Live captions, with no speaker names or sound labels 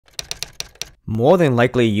More than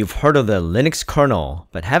likely, you've heard of the Linux kernel,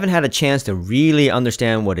 but haven't had a chance to really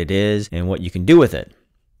understand what it is and what you can do with it.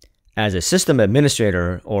 As a system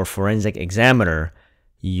administrator or forensic examiner,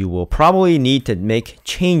 you will probably need to make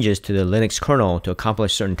changes to the Linux kernel to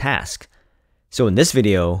accomplish certain tasks. So in this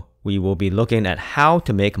video, we will be looking at how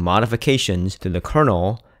to make modifications to the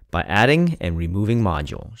kernel by adding and removing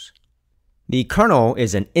modules. The kernel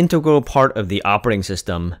is an integral part of the operating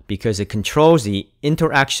system because it controls the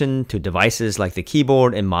interaction to devices like the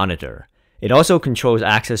keyboard and monitor. It also controls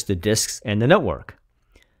access to disks and the network.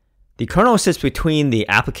 The kernel sits between the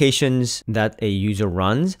applications that a user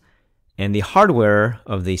runs and the hardware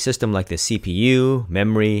of the system like the CPU,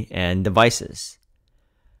 memory, and devices.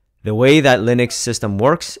 The way that Linux system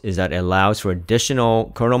works is that it allows for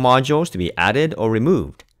additional kernel modules to be added or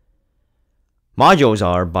removed. Modules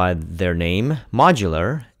are, by their name,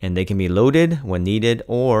 modular, and they can be loaded when needed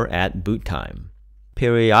or at boot time.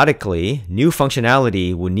 Periodically, new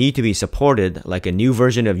functionality will need to be supported, like a new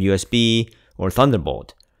version of USB or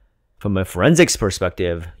Thunderbolt. From a forensics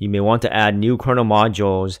perspective, you may want to add new kernel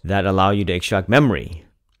modules that allow you to extract memory.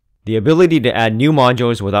 The ability to add new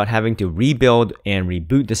modules without having to rebuild and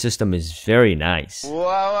reboot the system is very nice.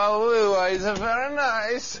 Wow, it's very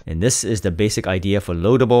nice. And this is the basic idea for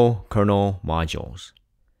loadable kernel modules.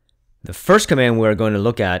 The first command we're going to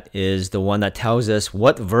look at is the one that tells us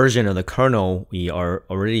what version of the kernel we are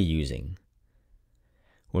already using.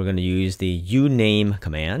 We're going to use the uname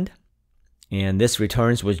command. And this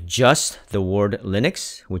returns with just the word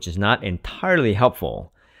Linux, which is not entirely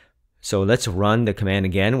helpful. So let's run the command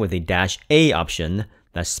again with a -a option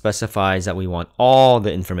that specifies that we want all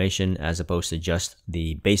the information as opposed to just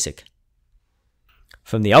the basic.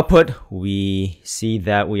 From the output, we see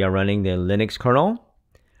that we are running the Linux kernel.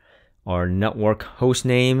 Our network host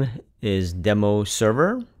name is demo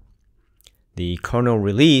server. The kernel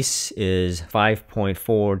release is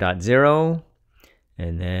 5.4.0.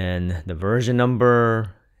 And then the version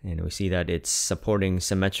number, and we see that it's supporting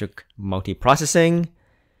symmetric multiprocessing.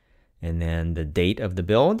 And then the date of the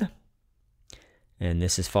build. And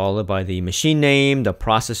this is followed by the machine name, the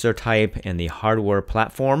processor type, and the hardware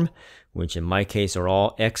platform, which in my case are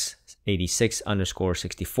all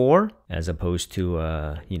x86_64, as opposed to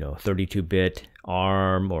 32-bit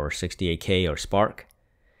ARM or 68K or SPARC.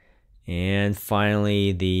 And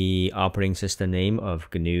finally, the operating system name of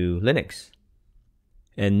GNU Linux.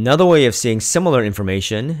 Another way of seeing similar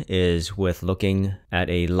information is with looking at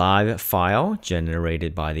a live file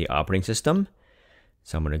generated by the operating system.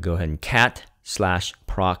 So I'm going to go ahead and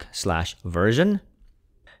cat/proc/version.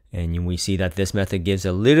 And we see that this method gives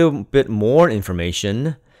a little bit more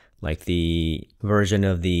information, like the version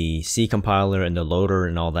of the C compiler and the loader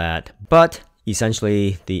and all that. But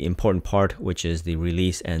essentially the important part, which is the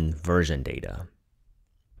release and version data.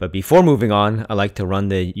 But before moving on, I like to run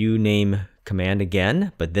the uname command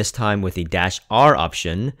again, but this time with the -r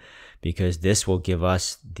option, because this will give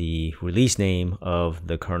us the release name of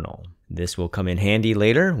the kernel. This will come in handy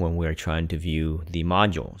later when we're trying to view the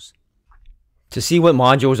modules. To see what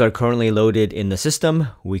modules are currently loaded in the system,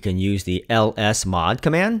 we can use the lsmod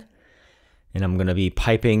command. And I'm going to be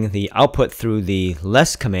piping the output through the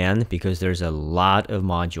less command because there's a lot of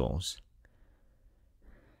modules.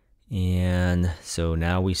 And so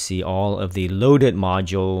now we see all of the loaded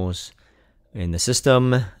modules in the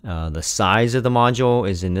system. The size of the module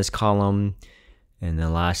is in this column. And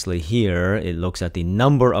then lastly here, it looks at the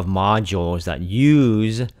number of modules that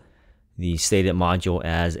use the stated module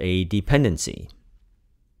as a dependency.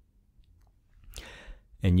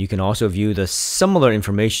 And you can also view the similar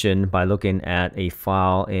information by looking at a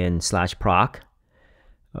file in /proc.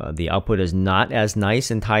 The output is not as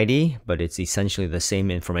nice and tidy, but it's essentially the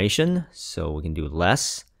same information. So we can do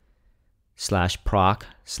less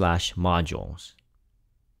 /proc/modules.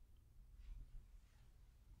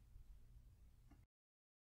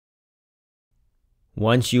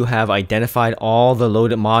 Once you have identified all the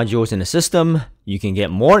loaded modules in the system, you can get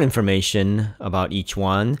more information about each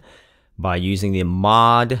one by using the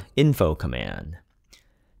modinfo command.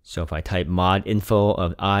 So if I type modinfo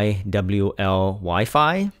of IWL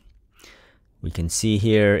Wi-Fi, we can see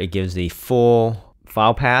here it gives the full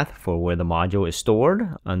file path for where the module is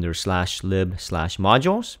stored under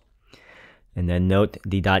 /lib/modules. And then note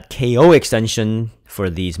the .ko extension for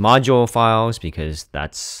these module files because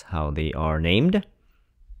that's how they are named.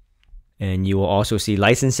 And you will also see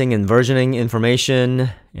licensing and versioning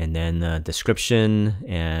information, and then the description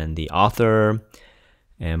and the author.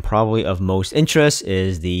 And probably of most interest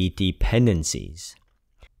is the dependencies.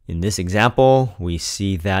 In this example, we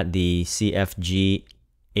see that the CFG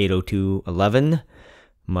 802.11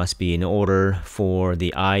 must be in order for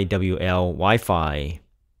the IWL Wi-Fi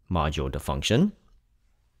module to function.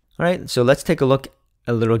 All right, so let's take a look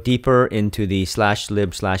a little deeper into the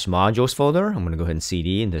 /lib/modules folder. I'm going to go ahead and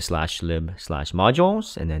cd into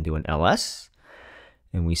 /lib/modules and then do an ls.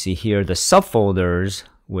 And we see here the subfolders,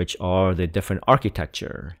 which are the different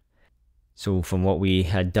architecture. So from what we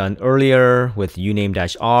had done earlier with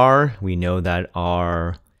uname-r, we know that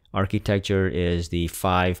our architecture is the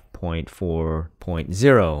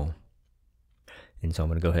 5.4.0. And so I'm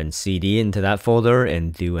going to go ahead and cd into that folder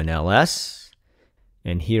and do an ls.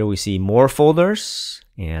 And here we see more folders,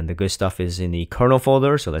 and the good stuff is in the kernel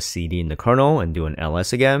folder. So let's cd in the kernel and do an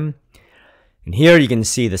ls again. And here you can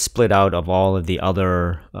see the split out of all of the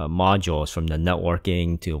other modules, from the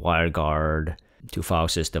networking to WireGuard to file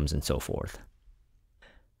systems and so forth.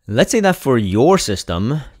 Let's say that for your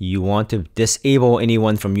system, you want to disable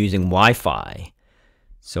anyone from using Wi-Fi.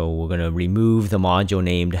 So we're going to remove the module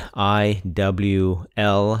named IWLMVM.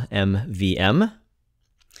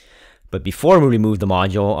 But before we remove the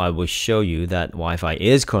module, I will show you that Wi-Fi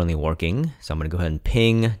is currently working. So I'm going to go ahead and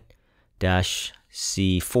ping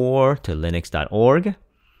 -c4 to linux.org.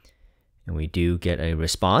 And we do get a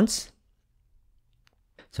response.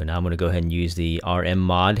 So now I'm going to go ahead and use the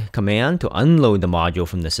rmmod command to unload the module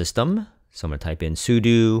from the system. So I'm going to type in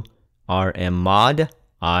sudo rmmod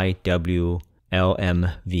IWLMVM.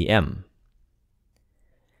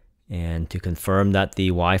 And to confirm that the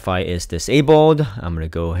Wi-Fi is disabled, I'm going to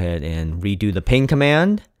go ahead and redo the ping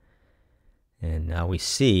command. And now we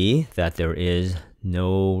see that there is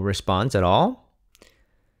no response at all.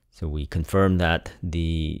 So we confirm that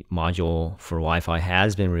the module for Wi-Fi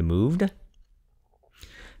has been removed.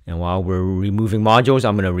 And while we're removing modules,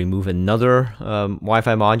 I'm going to remove another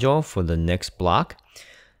Wi-Fi module for the next block.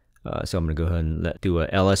 So I'm going to go ahead and do a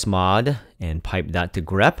lsmod and pipe that to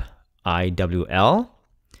grep IWL.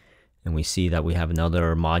 And we see that we have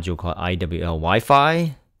another module called IWL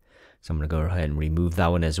Wi-Fi. So I'm going to go ahead and remove that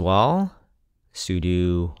one as well.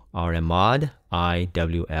 Sudo rmmod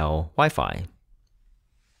IWL Wi-Fi.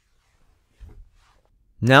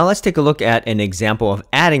 Now let's take a look at an example of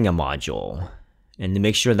adding a module. And to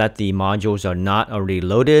make sure that the modules are not already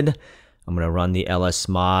loaded, I'm going to run the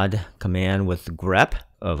lsmod command with grep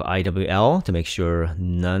of IWL to make sure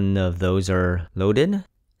none of those are loaded.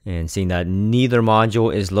 And seeing that neither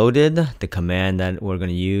module is loaded, the command that we're going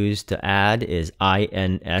to use to add is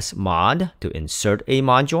insmod to insert a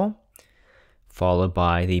module, followed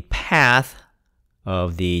by the path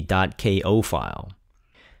of the .ko file.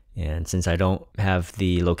 And since I don't have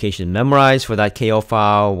the location memorized for that .ko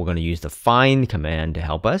file, we're going to use the find command to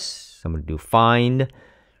help us. So I'm going to do find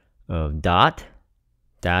of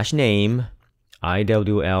 .-name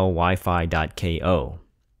iwlwifi.ko.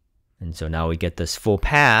 And so now we get this full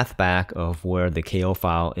path back of where the .ko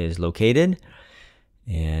file is located.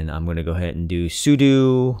 And I'm going to go ahead and do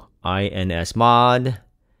sudo insmod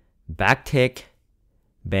backtick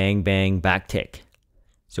bang bang backtick.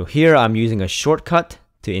 So here I'm using a shortcut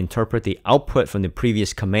to interpret the output from the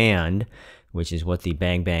previous command, which is what the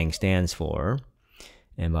bang bang stands for.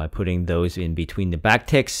 And by putting those in between the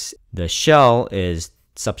backticks, the shell is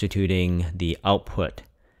substituting the output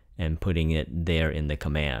and putting it there in the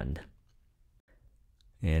command.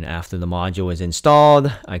 And after the module is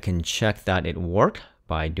installed, I can check that it worked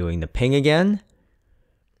by doing the ping again.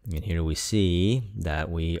 And here we see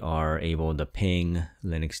that we are able to ping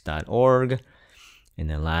linux.org. And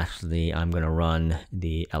then lastly, I'm going to run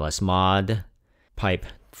the lsmod pipe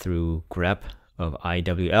through grep of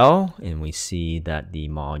IWL, and we see that the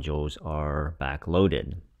modules are back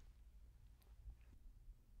loaded.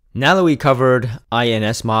 Now that we covered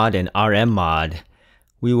insmod and rmmod,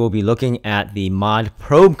 we will be looking at the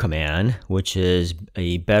modprobe command, which is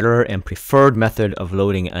a better and preferred method of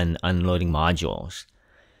loading and unloading modules.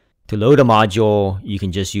 To load a module, you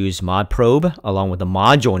can just use modprobe along with the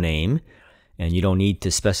module name, and you don't need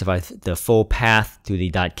to specify the full path to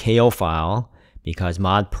the .ko file because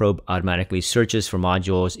modprobe automatically searches for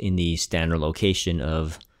modules in the standard location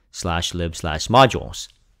of /lib/modules.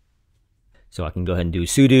 So I can go ahead and do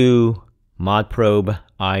sudo modprobe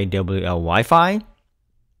IWL Wi-Fi.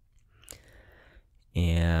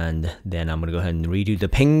 And then I'm going to go ahead and redo the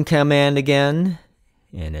ping command again.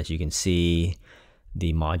 And as you can see,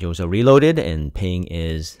 the modules are reloaded and ping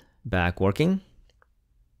is back working.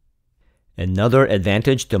 Another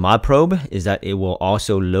advantage to modprobe is that it will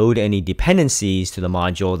also load any dependencies to the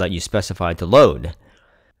module that you specified to load.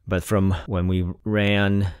 But from when we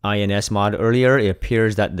ran insmod earlier, it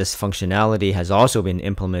appears that this functionality has also been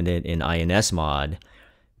implemented in insmod,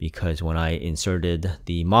 because when I inserted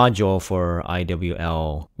the module for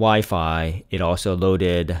IWL Wi-Fi, it also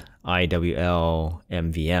loaded IWL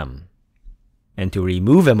MVM. And to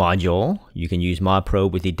remove a module, you can use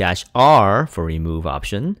modprobe with the -r for remove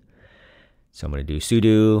option. So I'm going to do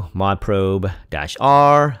sudo modprobe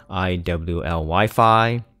 -r IWL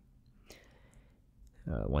Wi-Fi.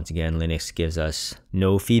 Once again, Linux gives us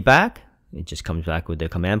no feedback. It just comes back with the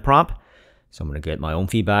command prompt. So I'm going to get my own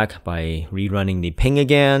feedback by rerunning the ping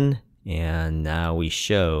again. And now we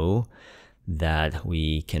show that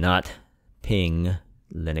we cannot ping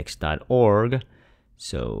linux.org.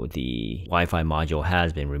 So the Wi-Fi module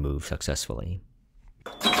has been removed successfully.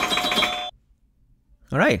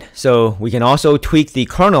 All right, so we can also tweak the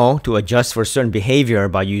kernel to adjust for certain behavior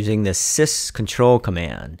by using the sysctl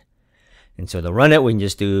command. And so to run it, we can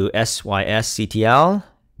just do sysctl-A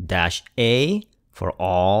for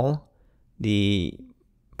all the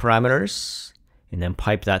parameters, and then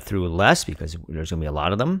pipe that through less because there's going to be a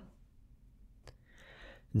lot of them.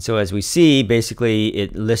 And so as we see, basically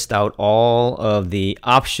it lists out all of the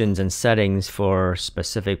options and settings for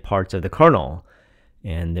specific parts of the kernel.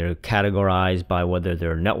 And they're categorized by whether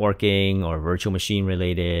they're networking or virtual machine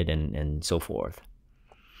related and so forth.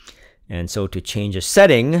 And so to change a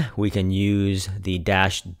setting, we can use the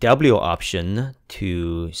 -w option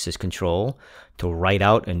to sysctl to write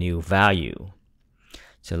out a new value.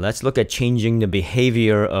 So let's look at changing the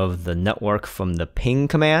behavior of the network from the ping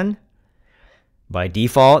command. By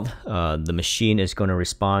default, the machine is going to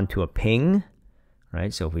respond to a ping,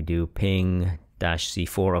 right? So if we do ping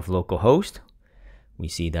 -c4 of localhost, we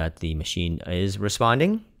see that the machine is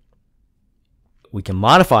responding. We can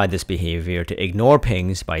modify this behavior to ignore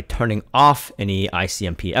pings by turning off any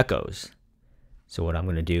ICMP echoes. So what I'm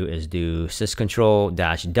going to do is do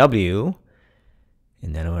sysctl-w,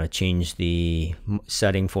 and then I'm going to change the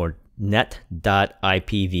setting for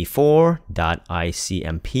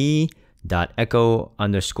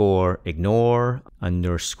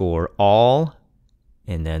net.ipv4.icmp.echo_ignore_all,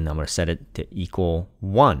 and then I'm going to set it to equal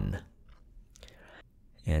 1.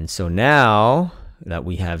 And so now that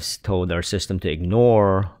we have told our system to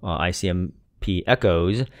ignore ICMP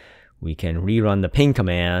echoes, we can rerun the ping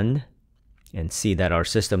command and see that our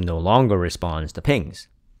system no longer responds to pings.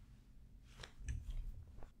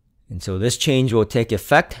 And so this change will take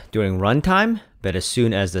effect during runtime, but as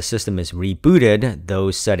soon as the system is rebooted,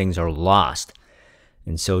 those settings are lost.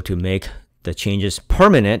 And so to make the changes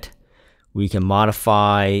permanent, we can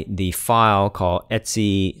modify the file called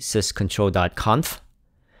sysctl.conf,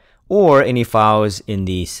 or any files in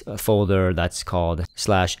the folder that's called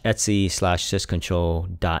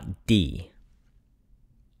 /etc/sysctl.d.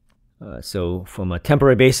 So from a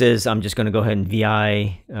temporary basis, I'm just going to go ahead and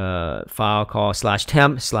VI file called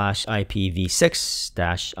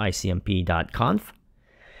 /temp/ipv6-icmp.conf.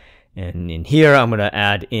 And in here, I'm going to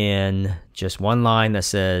add in just one line that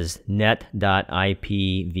says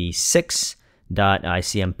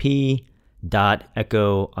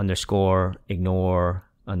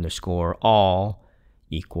net.ipv6.icmp.echo_ignore_all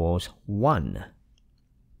equals 1.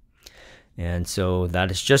 And so that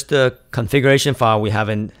is just a configuration file. We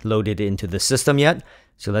haven't loaded into the system yet.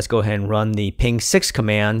 So let's go ahead and run the ping6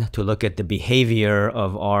 command to look at the behavior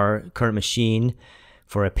of our current machine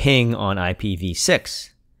for a ping on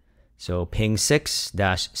IPv6. So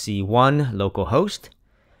ping6-c1 localhost.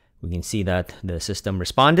 We can see that the system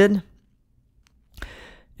responded.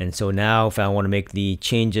 And so now if I want to make the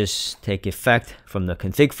changes take effect from the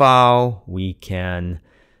config file, we can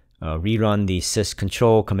rerun the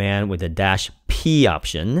sysctl command with the -p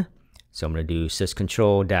option. So I'm going to do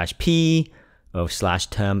sysctl-p of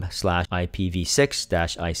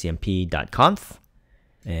 /temp/ipv6-icmp.conf.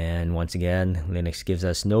 And once again, Linux gives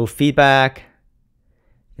us no feedback.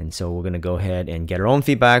 And so we're going to go ahead and get our own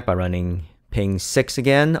feedback by running ping6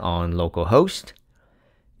 again on localhost.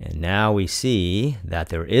 And now we see that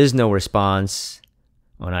there is no response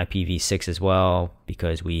on IPv6 as well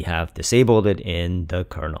because we have disabled it in the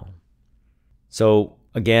kernel. So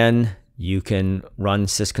again, you can run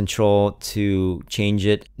sysctl to change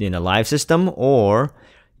it in a live system, or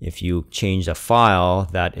if you change a file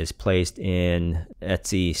that is placed in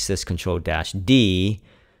etc sysctl-d,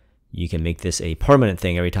 you can make this a permanent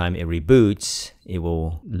thing. Every time it reboots, it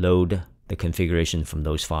will load the configuration from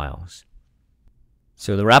those files.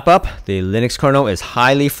 So to wrap up, the Linux kernel is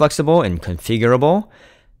highly flexible and configurable.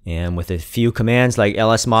 And with a few commands like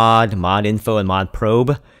lsmod, modinfo, and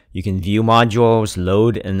modprobe, you can view modules,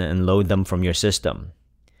 load and unload them from your system.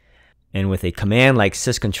 And with a command like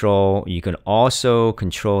sysctl, you can also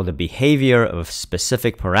control the behavior of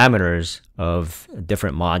specific parameters of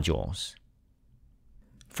different modules.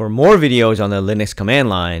 For more videos on the Linux command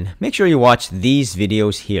line, make sure you watch these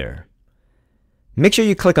videos here. Make sure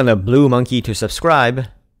you click on the blue monkey to subscribe.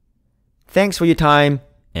 Thanks for your time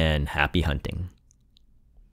and happy hunting.